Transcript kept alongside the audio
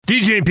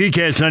DJ and PK,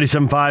 it's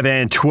 97.5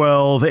 and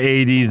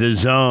 1280 The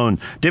Zone.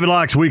 David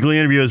Locke's weekly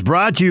interview is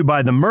brought to you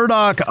by the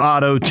Murdoch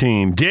Auto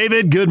Team.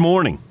 David, good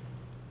morning.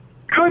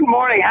 Good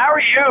morning. How are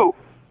you?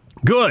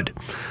 Good.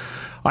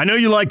 I know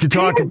you like to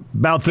talk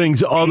about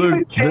things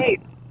other than...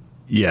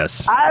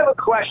 Yes. I have a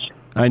question.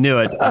 I knew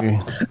it.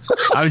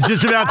 I was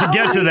just about to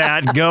get to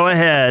that. Go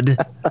ahead.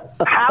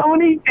 How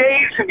many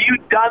days have you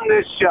done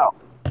this show?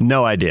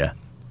 No idea.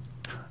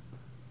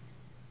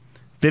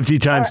 50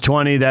 times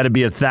 20, that'd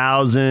be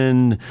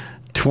 1,000.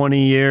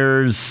 20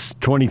 years,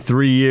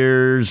 23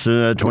 years,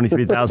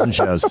 23,000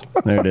 shows.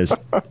 There it is.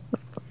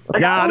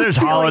 Yeah, there's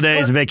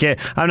holidays, vacation.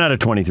 I'm not at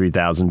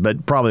 23,000,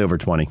 but probably over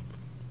 20.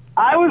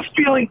 I was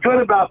feeling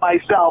good about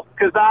myself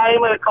because I am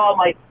going to call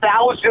my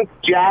 1,000th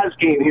Jazz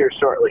game here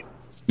shortly.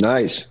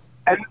 Nice.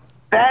 And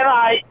then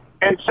I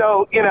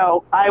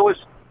was,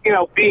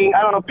 being,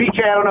 I don't know,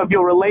 PK, I don't know if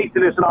you'll relate to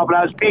this at all, but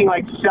I was being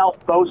like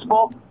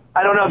self-boastful.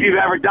 I don't know if you've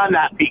ever done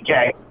that,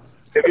 PK.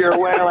 If you're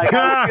aware, like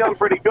I was feeling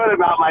pretty good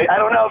about I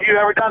don't know if you've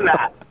ever done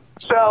that.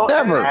 So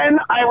then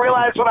I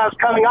realized when I was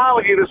coming on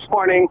with you this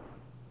morning,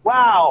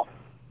 wow,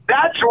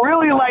 that's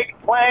really like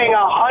playing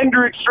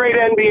 100 straight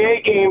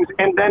NBA games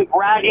and then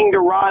bragging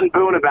to Ron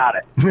Boone about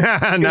it.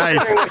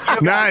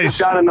 Nice.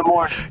 Done in the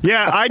morning.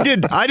 Yeah, I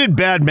did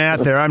bad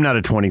math there. I'm not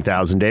at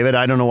 20,000, David.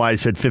 I don't know why I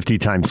said 50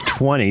 times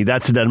 20.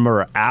 That's the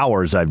number of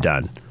hours I've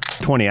done.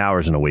 20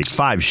 hours in a week,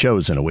 5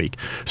 shows in a week.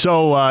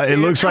 So it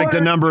looks like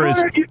the number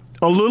is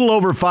a little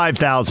over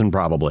 5,000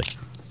 probably.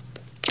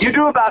 You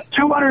do about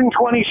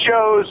 220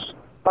 shows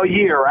a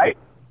year, right?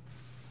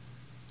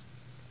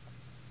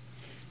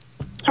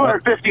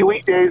 250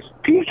 weekdays.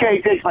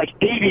 PK takes like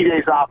 80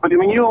 days off, but I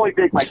mean, you only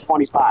take like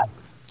 25.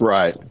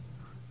 Right.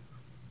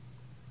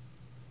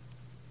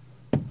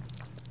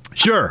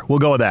 Sure, we'll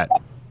go with that.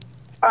 All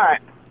right.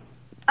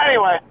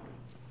 Anyway,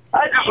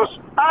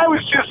 I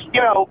was just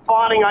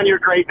fawning on your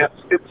greatness.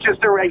 It's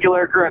just a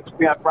regular occurrence for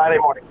me on Friday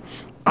morning.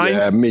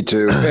 Yeah, me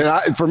too.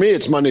 And for me,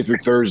 it's Monday through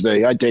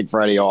Thursday. I take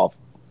Friday off.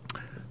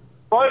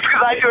 Well, it's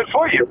because I do it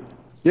for you.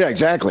 Yeah,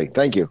 exactly.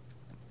 Thank you.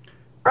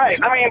 Right.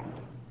 I mean,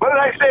 what did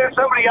I say to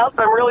somebody else?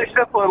 I'm really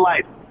simple in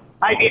life.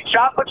 I need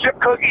chocolate chip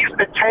cookies,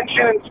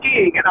 attention, and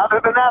skiing. And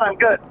other than that, I'm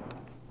good.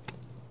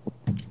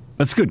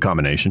 That's a good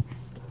combination.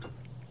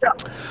 Yeah.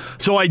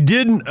 So I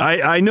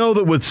know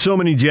that with so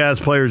many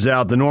Jazz players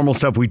out, the normal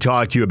stuff we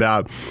talked to you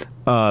about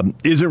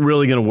isn't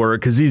really going to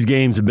work because these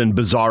games have been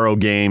bizarro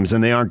games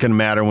and they aren't going to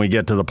matter when we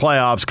get to the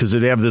playoffs because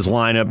if they have this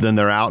lineup, then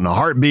they're out in a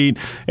heartbeat.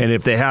 And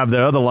if they have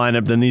the other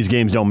lineup, then these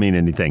games don't mean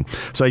anything.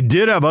 So I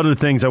did have other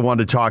things I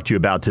wanted to talk to you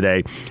about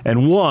today.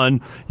 And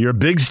one, you're a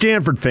big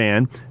Stanford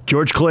fan.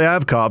 George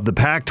Kliavkoff, the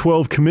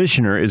Pac-12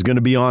 commissioner, is going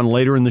to be on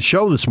later in the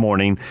show this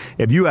morning.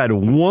 If you had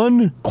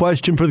one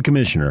question for the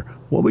commissioner,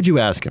 what would you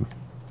ask him?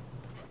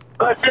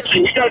 Well, it's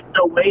interesting. You guys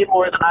know way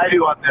more than I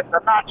do on this.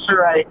 I'm not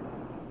sure I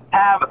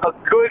have a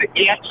good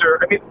answer.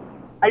 I mean,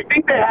 I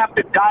think they have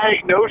to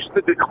diagnose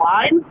the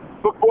decline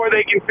before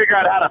they can figure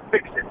out how to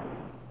fix it.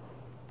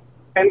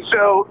 And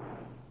so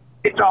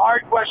it's a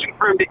hard question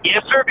for him to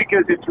answer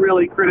because it's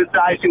really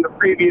criticizing the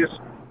previous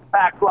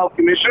Pac-12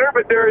 commissioner,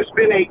 but there has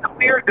been a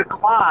clear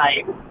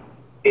decline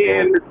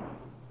in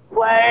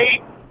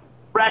play,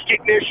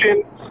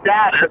 recognition,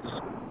 status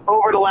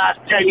over the last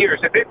 10 years.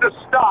 If it's a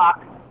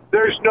stock,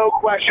 there's no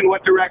question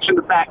what direction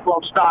the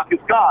Pac-12 stock has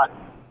gone.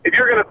 If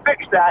you're going to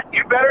fix that,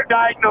 you better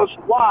diagnose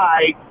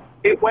why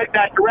it went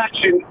that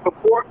direction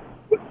before.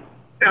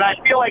 And I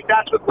feel like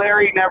that's what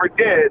Larry never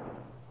did,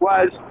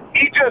 was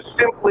he just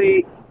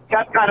simply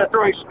kept kind of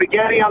throwing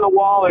spaghetti on the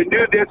wall or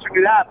knew this or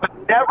knew that, but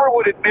never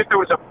would admit there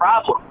was a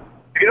problem.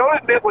 If you don't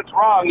admit what's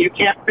wrong, you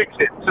can't fix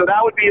it. So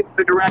that would be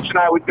the direction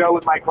I would go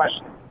with my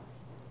question.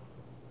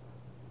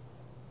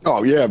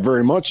 Oh, yeah,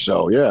 very much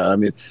so. Yeah, I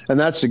mean, and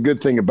that's the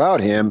good thing about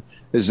him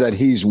is that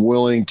he's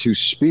willing to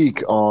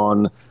speak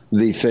on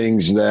the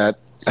things that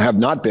have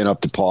not been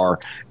up to par.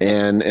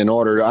 And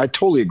I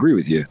totally agree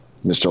with you,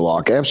 Mr.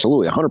 Locke.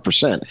 Absolutely,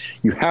 100%.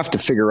 You have to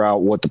figure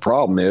out what the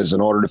problem is in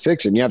order to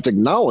fix it. And you have to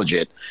acknowledge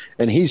it.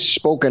 And he's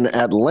spoken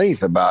at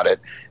length about it.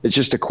 It's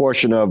just a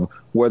question of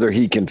whether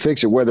he can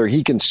fix it, whether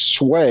he can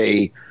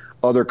sway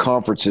other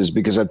conferences,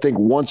 because I think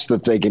once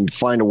that they can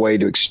find a way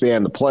to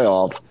expand the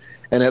playoff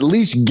and at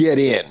least get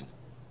in,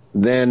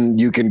 then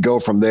you can go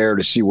from there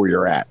to see where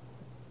you're at.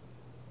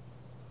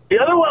 The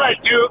other one I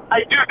do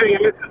think,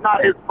 and this is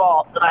not his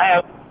fault,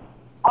 and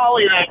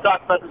Holly and I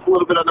talked about this a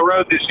little bit on the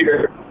road this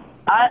year.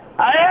 I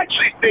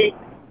actually think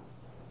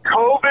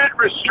COVID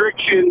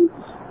restrictions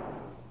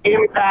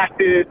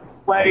impacted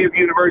play of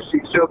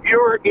universities. So if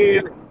you're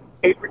in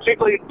a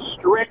particularly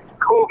strict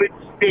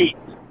COVID state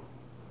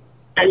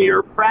and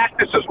your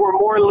practices were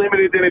more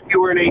limited than if you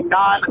were in a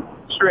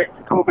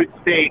non-strict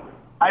COVID state,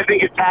 I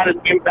think it's had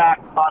an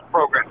impact on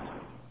programs.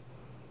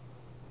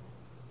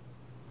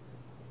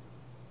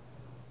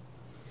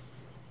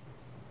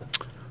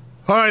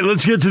 All right,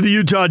 let's get to the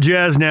Utah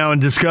Jazz now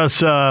and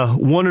discuss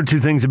one or two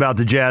things about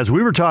the Jazz.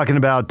 We were talking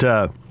about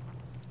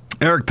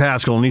Eric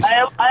Paschall. And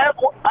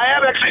I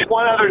have actually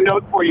one other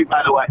note for you,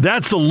 by the way.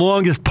 That's the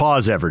longest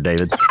pause ever,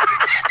 David.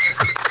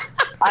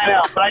 I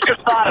know, but I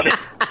just thought of it.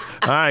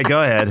 All right,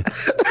 go ahead.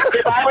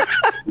 If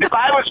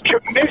I was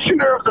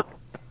commissioner of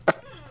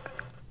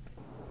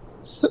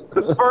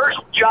the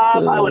first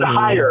job I would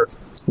hire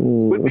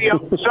would be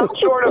some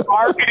sort of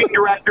marketing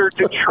director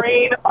to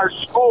train our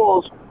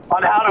schools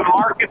on how to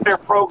market their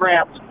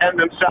programs and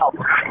themselves.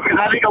 Because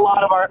I think a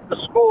lot of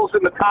the schools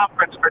in the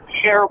conference are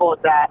terrible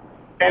at that.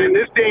 And in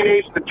this day and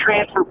age, the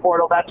transfer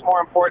portal, that's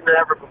more important than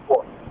ever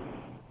before.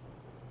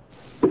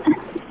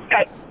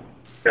 Okay,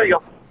 there you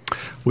go.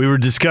 We were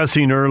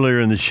discussing earlier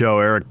in the show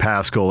Eric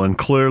Paschal, and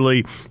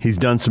clearly he's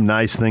done some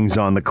nice things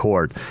on the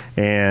court.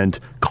 And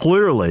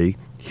clearly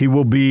he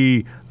will be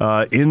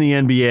in the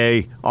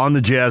NBA on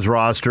the Jazz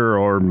roster,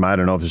 or I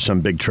don't know if there's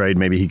some big trade,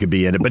 maybe he could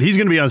be in it, but he's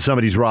going to be on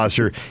somebody's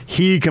roster.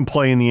 He can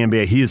play in the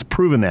NBA. He has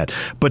proven that.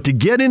 But to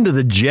get into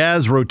the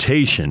Jazz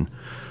rotation,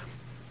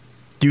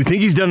 do you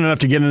think he's done enough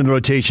to get into the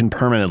rotation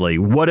permanently?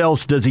 What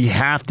else does he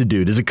have to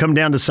do? Does it come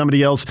down to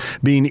somebody else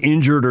being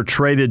injured or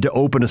traded to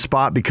open a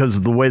spot because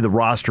of the way the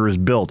roster is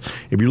built?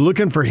 If you're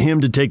looking for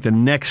him to take the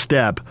next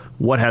step,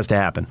 what has to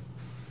happen?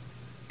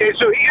 Okay,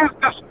 so he has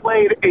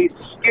displayed a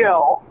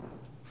skill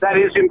that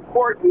is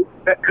important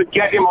that could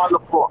get him on the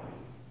floor.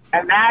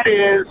 And that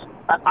is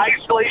an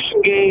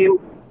isolation game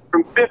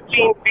from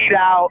 15 feet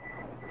out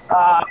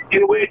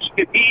in which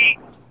if he,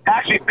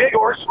 actually big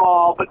or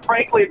small, but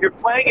frankly, if you're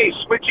playing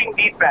a switching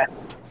defense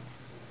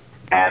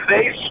and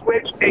they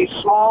switch a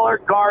smaller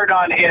guard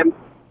on him,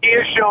 he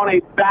has shown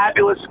a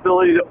fabulous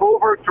ability to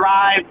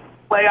overdrive,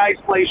 play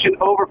isolation,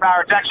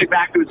 overpower. It's actually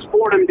back to his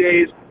Fordham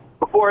days.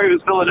 Before he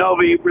was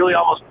Villanova, he really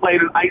almost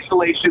played an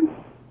isolation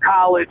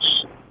college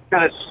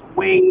kind of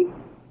swing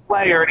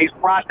player, and he's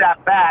brought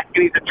that back.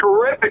 And he's a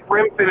terrific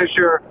rim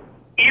finisher,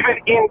 even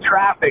in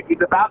traffic.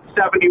 He's about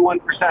 71%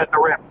 at the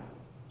rim.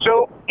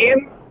 So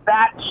in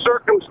that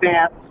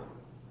circumstance,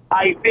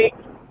 I think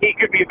he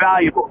could be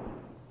valuable.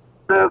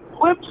 The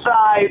flip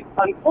side,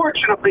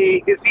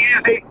 unfortunately, is he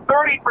is a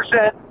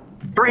 30%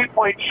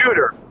 three-point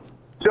shooter.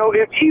 So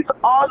if he's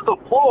on the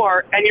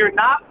floor and you're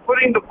not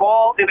putting the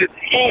ball in his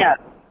hand,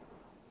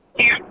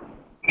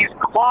 he's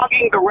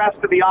clogging the rest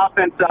of the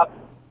offense up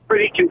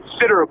pretty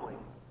considerably.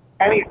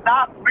 And he's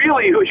not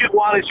really who you'd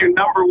want as your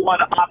number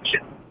one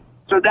option.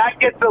 So that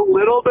gets a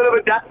little bit of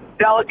a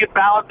delicate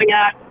balancing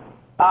act.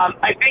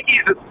 I think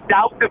he's a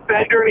stout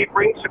defender, and he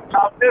brings some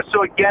toughness.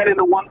 So, again, in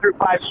the 1 through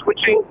 5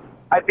 switching,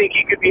 I think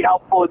he could be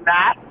helpful in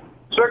that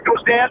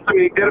circumstance. I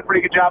mean, he did a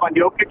pretty good job on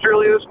Jokic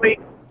earlier this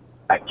week.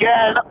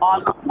 Again,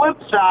 on the flip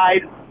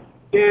side,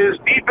 his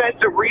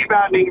defensive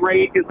rebounding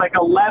rate is like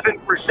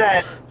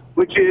 11%,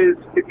 which is,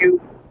 if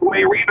you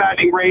weigh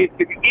rebounding rate,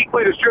 if you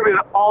equally distribute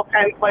all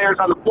 10 players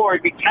on the floor,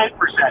 it'd be 10%.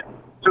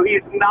 So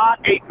he's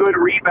not a good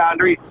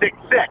rebounder. He's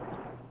 6'6".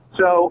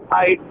 So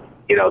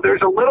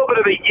there's a little bit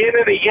of a yin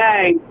and a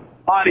yang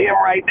on him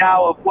right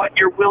now of what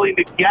you're willing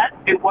to get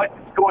and what's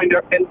going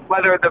to, and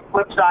whether the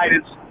flip side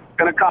is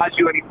going to cause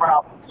you any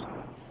problems.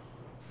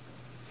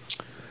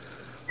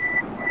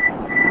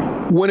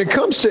 When it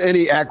comes to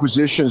any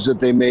acquisitions that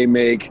they may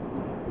make,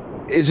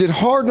 is it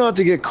hard not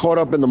to get caught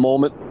up in the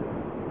moment?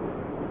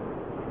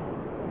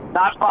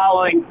 Not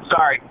following,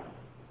 sorry.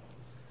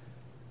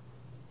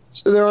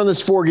 So they're on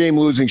this 4-game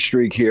losing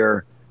streak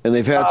here, and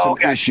they've had some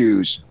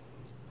issues.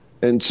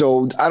 And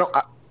so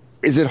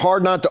is it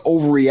hard not to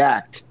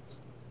overreact?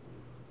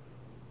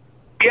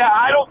 Yeah,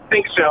 I don't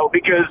think so,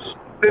 because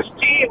this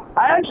team,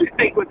 I actually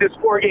think what this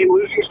 4-game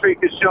losing streak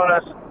has shown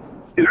us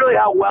is really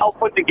how well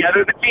put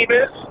together the team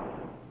is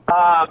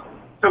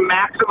to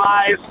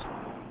maximize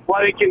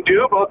what it can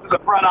do, both as a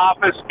front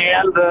office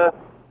and the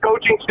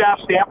coaching staff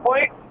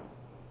standpoint.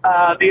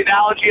 The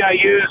analogy I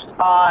used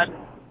on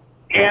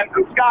Hans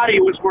and Scotty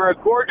was we're a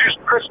gorgeous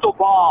crystal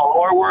ball,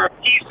 or we're a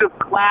piece of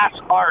glass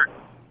art.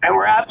 And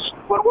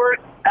when we're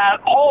at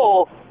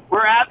whole,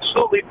 we're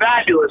absolutely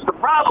fabulous. The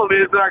problem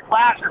is that our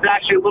glass is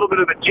actually a little bit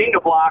of a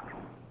Jenga block.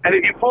 And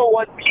if you pull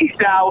one piece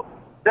out,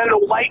 then the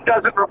light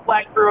doesn't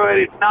reflect through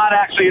it. It's not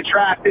actually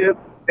attractive,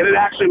 and it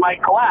actually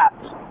might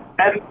collapse.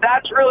 And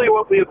that's really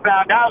what we have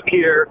found out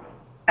here.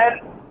 And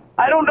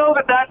I don't know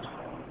that that's,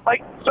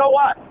 so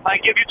what?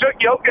 If you took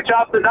Jokic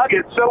off the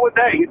Nuggets, so would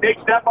they. You take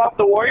Steph off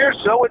the Warriors,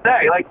 so would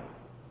they.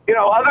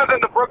 Other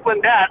than the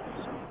Brooklyn Nets,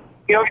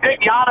 you take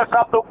Giannis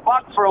off the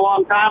Bucks for a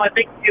long time. I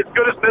think as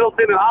good as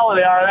Middleton and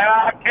Holiday are, they're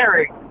not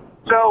carrying.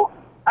 So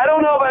I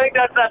don't know if I think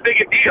that's that big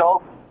a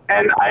deal.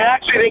 And I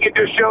actually think it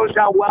just shows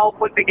how well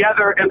put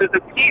together, and that the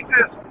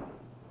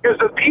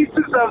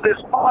pieces of this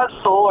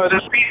puzzle, or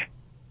this piece,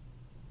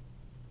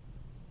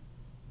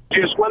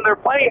 just when they're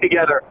playing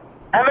together.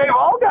 And they've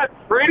all got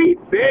pretty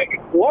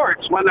big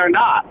warts when they're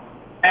not.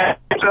 And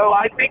so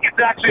I think it's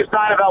actually a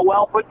sign of how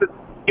well put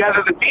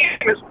together the team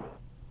is.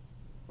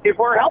 If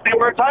we're healthy,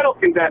 we're a title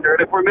contender.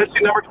 And if we're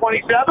missing number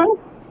 27,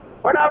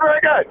 we're not very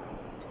good.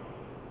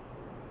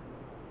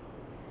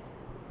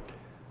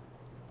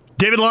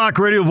 David Locke,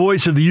 radio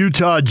voice of the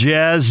Utah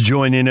Jazz,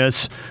 joining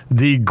us.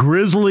 The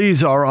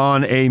Grizzlies are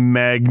on a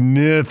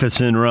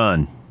magnificent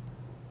run.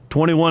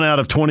 21 out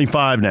of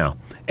 25 now.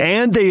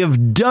 And they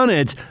have done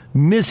it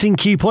missing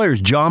key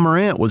players. John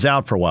Morant was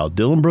out for a while.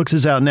 Dylan Brooks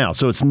is out now.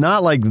 So it's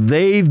not like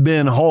they've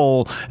been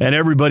whole and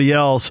everybody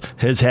else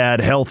has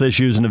had health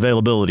issues and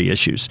availability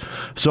issues.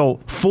 So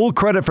full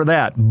credit for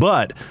that.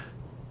 But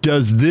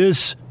does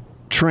this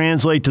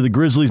translate to the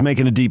Grizzlies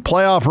making a deep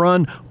playoff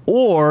run?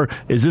 Or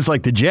is this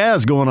like the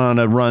Jazz going on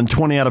a run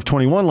 20 out of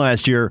 21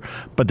 last year,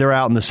 but they're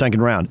out in the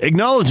second round?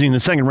 Acknowledging the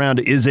second round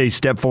is a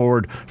step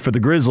forward for the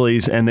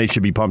Grizzlies, and they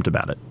should be pumped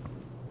about it.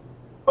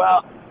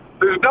 Well,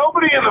 there's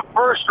nobody in the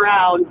first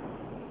round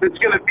that's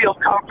going to feel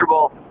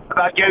comfortable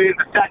about getting in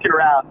the second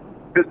round,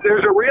 because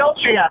there's a real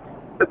chance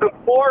that the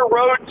 4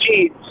 road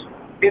teams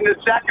in the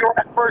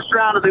first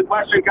round of the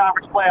Western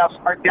Conference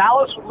playoffs are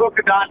Dallas with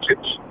Luka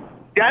Doncic,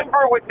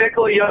 Denver with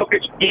Nikola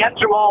Jokic and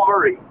Jamal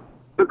Murray,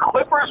 the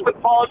Clippers with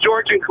Paul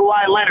George and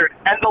Kawhi Leonard,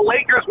 and the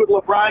Lakers with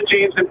LeBron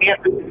James and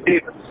Anthony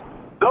Davis.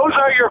 Those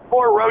are your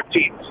 4 road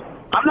teams.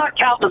 I'm not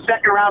counting the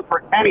second round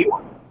for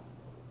anyone.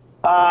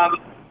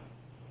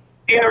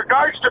 In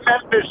regards to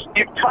Memphis,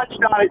 you've touched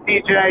on it,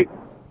 DJ.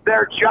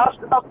 They're just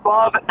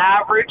above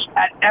average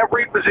at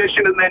every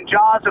position, and then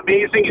Ja's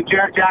amazing and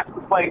Jaren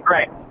Jackson's playing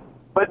great.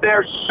 But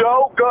they're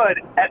so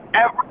good at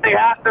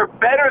they're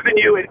better than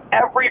you in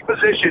every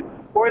position,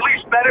 or at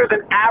least better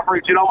than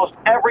average in almost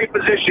every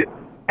position.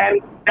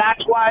 And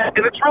that's why,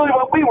 and it's really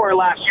what we were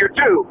last year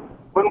too.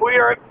 When we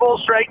are at full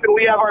strength and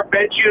we have our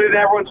bench unit, and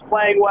everyone's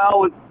playing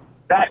well with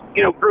that,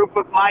 group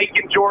of Mike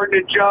and Jordan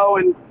and Joe,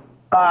 and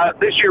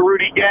this year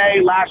Rudy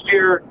Gay. Last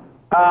year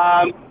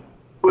I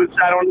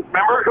don't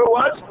remember who it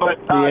was,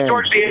 but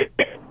George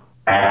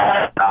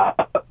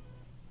Kliavkoff.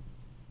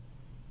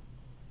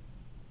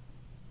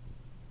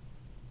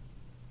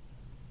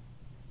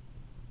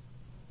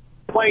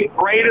 Playing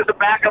great as a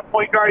backup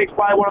point guard. He's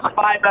probably one of the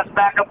 5 best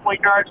backup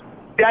point guards.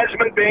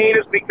 Desmond Bane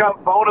has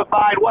become bona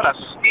fide. What a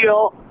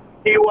steal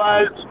he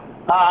was.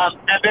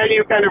 And then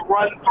you kind of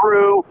run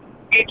through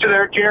each of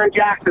their Jaren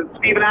Jackson,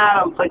 Steven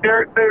Adams. Like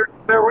they're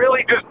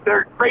really just,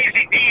 they're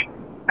crazy deep.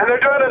 And they're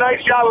doing a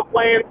nice job of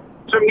playing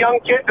some young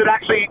kids that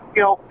actually,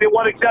 the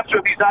one exception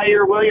would be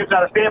Zaire Williams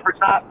out of Stanford's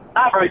not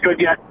very good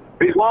yet.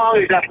 But he's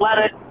long, he's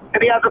athletic,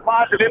 and he has a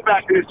positive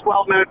impact in his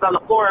 12 minutes on the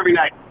floor every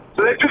night.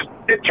 So they're just,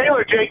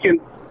 Taylor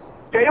Jenkins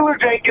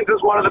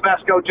is one of the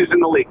best coaches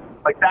in the league.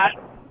 Like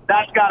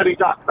that's got to be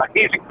talked about.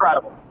 He's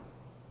incredible.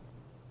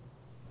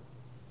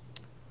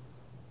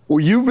 Well,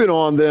 you've been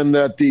on then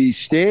that the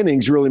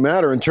standings really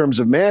matter in terms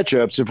of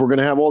matchups. If we're going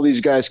to have all these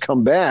guys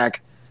come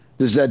back,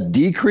 does that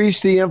decrease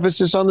the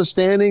emphasis on the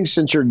standings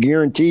since you're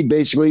guaranteed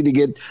basically to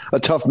get a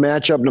tough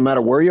matchup no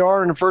matter where you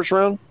are in the first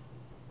round?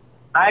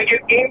 I think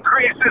it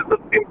increases the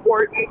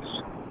importance,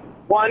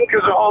 1,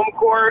 because of home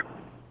court,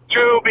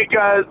 2,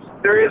 because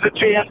there is a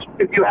chance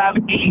if you have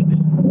 8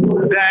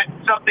 that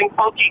something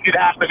funky could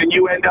happen and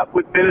you end up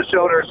with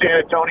Minnesota or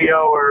San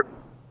Antonio or,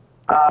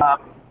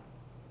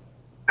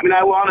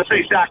 I want to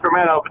say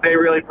Sacramento, but they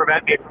really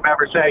prevent me from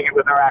ever saying it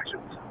with their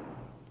actions.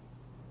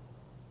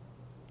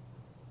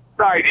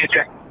 Sorry,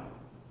 DJ.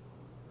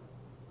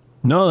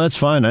 No, that's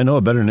fine. I know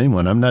it better than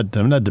anyone. I'm not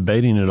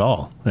debating at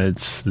all.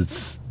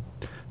 It's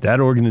that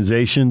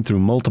organization through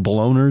multiple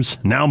owners,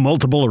 now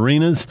multiple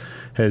arenas,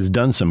 has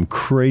done some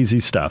crazy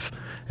stuff.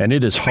 And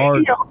it is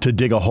hard to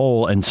dig a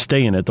hole and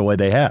stay in it the way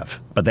they have.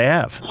 But they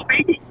have.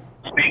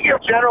 Speaking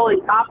of general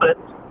incompetence,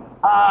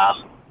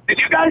 did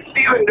you guys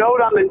see the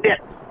note on the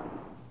Knicks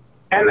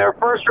and their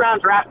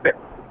first-round draft pick?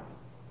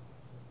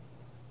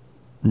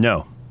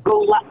 No.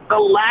 The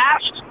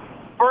last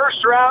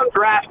first-round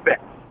draft pick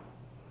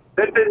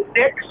that the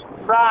Knicks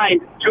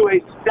signed to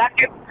a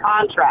second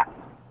contract,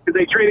 because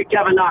they traded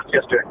Kevin Knox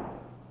yesterday,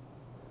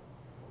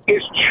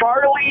 is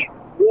Charlie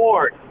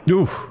Ward.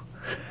 Ooh.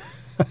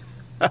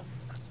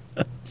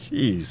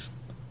 Jeez.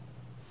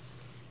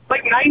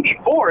 Like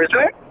 94, isn't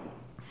it?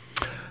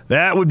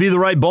 That would be the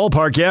right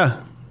ballpark,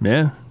 yeah.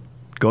 Yeah.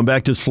 Going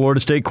back to his Florida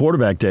State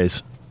quarterback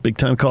days.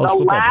 Big-time college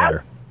football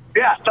player.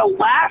 Yeah, the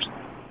last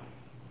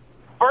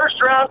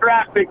first-round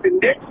draft pick, the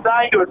Knicks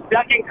signed to a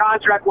second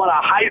contract, won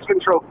a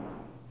Heisman Trophy.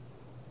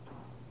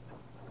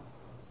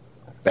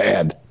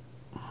 Bad.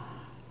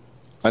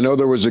 I know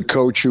there was a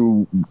coach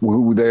who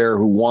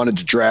wanted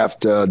to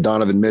draft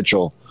Donovan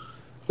Mitchell.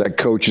 That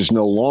coach is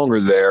no longer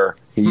there.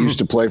 He used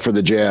to play for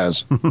the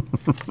Jazz. So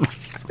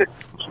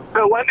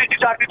when did you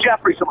talk to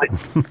Jeff recently?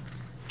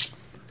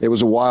 It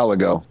was a while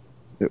ago.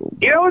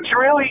 You know what's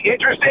really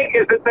interesting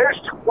is that there's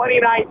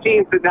 29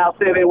 teams that now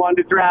say they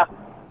wanted to draft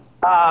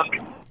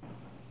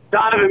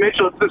Donovan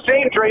Mitchell. It's the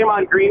same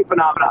Draymond Green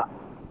phenomenon.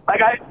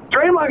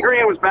 Draymond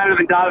Green was better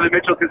than Donovan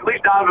Mitchell because at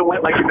least Donovan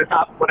went in the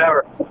top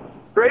whatever.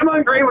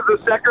 Draymond Green was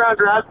a second-round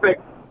draft pick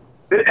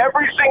that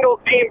every single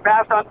team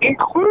passed on,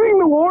 including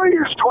the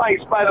Warriors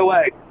twice, by the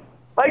way.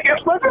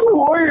 If the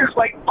Warriors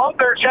pump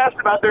their chest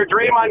about their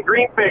Draymond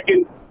Green pick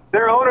and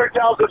their owner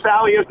tells us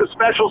how he has the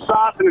special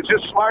sauce and is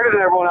just smarter than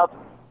everyone else.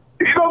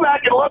 If you go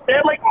back and look, they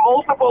had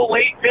multiple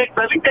late picks.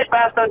 I think they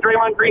passed on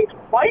Draymond Green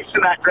twice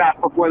in that draft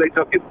before they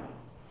took it.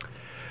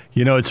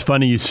 It's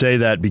funny you say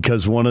that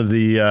because one of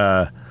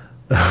the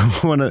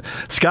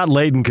Scott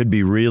Layden could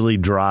be really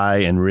dry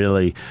and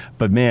really,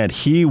 but man,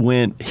 he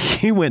went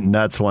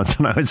nuts once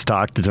when I was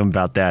talking to him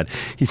about that.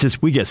 He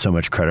says, we get so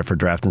much credit for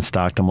drafting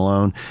Stockton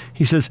Malone.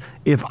 He says,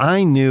 if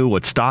I knew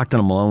what Stockton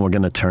and Malone were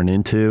going to turn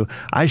into,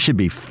 I should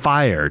be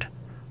fired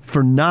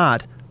for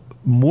not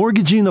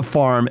mortgaging the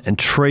farm and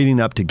trading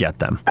up to get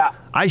them.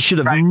 I should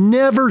have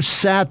never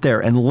sat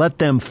there and let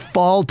them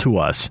fall to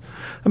us.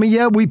 I mean,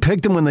 yeah, we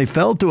picked them when they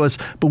fell to us,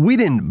 but we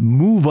didn't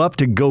move up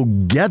to go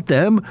get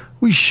them.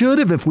 We should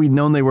have if we'd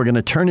known they were going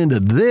to turn into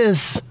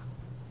this.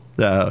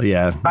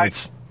 Yeah.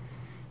 Right.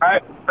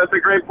 That's a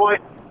great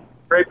point.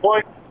 Great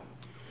point.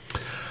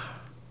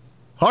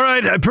 All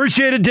right. I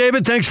appreciate it,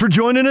 David. Thanks for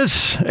joining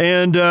us.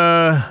 And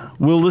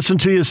we'll listen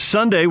to you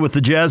Sunday with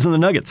the Jazz and the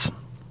Nuggets.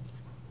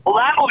 Well,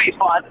 that will be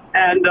fun.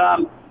 And,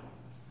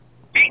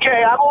 PK,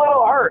 I'm a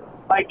little hurt.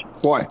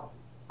 Why?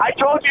 I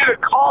told you to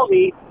call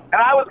me,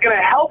 and I was going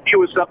to help you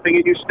with something,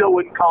 and you still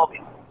wouldn't call me.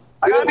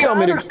 I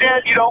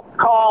understand you don't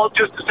call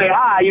just to say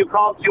hi. You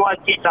call because you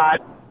want tea time,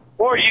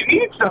 or you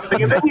need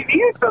something, and then you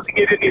needed something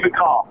you didn't even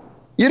call.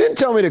 You didn't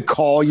tell me to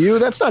call you.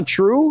 That's not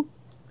true.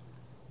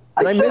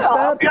 Did I miss that? I'll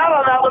help you out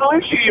on that little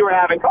issue you were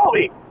having. Call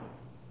me.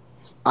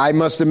 I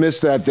must have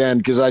missed that then,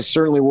 because I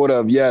certainly would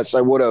have. Yes,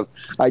 I would have.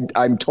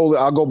 I'm totally.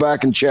 I'll go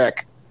back and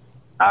check.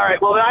 All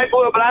right. Well,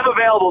 but I'm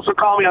available, so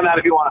call me on that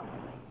if you want.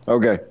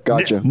 Okay,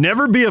 gotcha.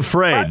 Never be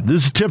afraid. Right.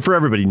 This is a tip for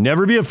everybody.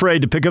 Never be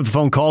afraid to pick up the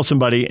phone, call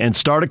somebody, and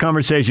start a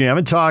conversation. You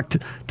haven't talked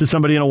to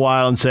somebody in a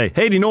while and say,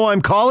 hey, do you know why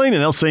I'm calling?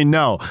 And they'll say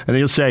no. And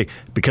you'll say,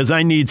 because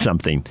I need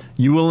something.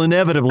 You will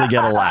inevitably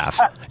get a laugh.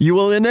 You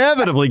will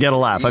inevitably get a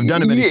laugh. I've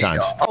done it many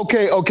times.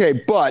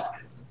 Okay. But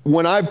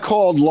when I've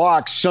called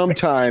Locke,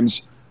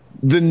 sometimes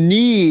the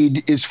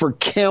need is for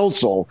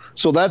counsel.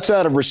 So that's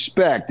out of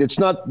respect. It's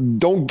not,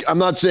 I'm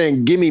not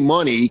saying give me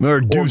money. Or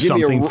do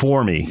something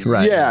for me.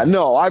 Right. Yeah,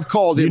 no, I've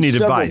called him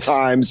several advice.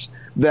 Times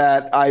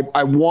that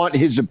I want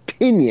his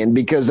opinion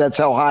because that's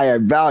how high I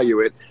value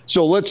it.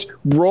 So let's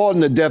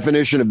broaden the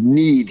definition of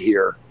need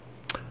here.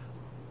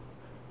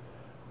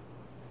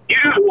 You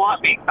just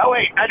want me. Oh,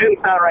 wait, that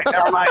didn't sound right.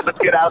 Never mind. Let's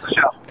get out of the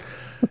show.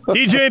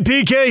 DJ and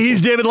PK,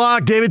 he's David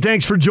Locke. David,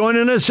 thanks for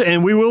joining us,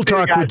 and we will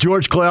talk with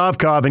George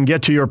Kliavkoff and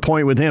get to your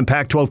point with him.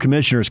 Pac-12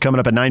 commissioners coming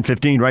up at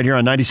 9:15 right here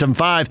on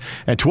 97.5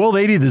 at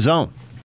 1280 The Zone.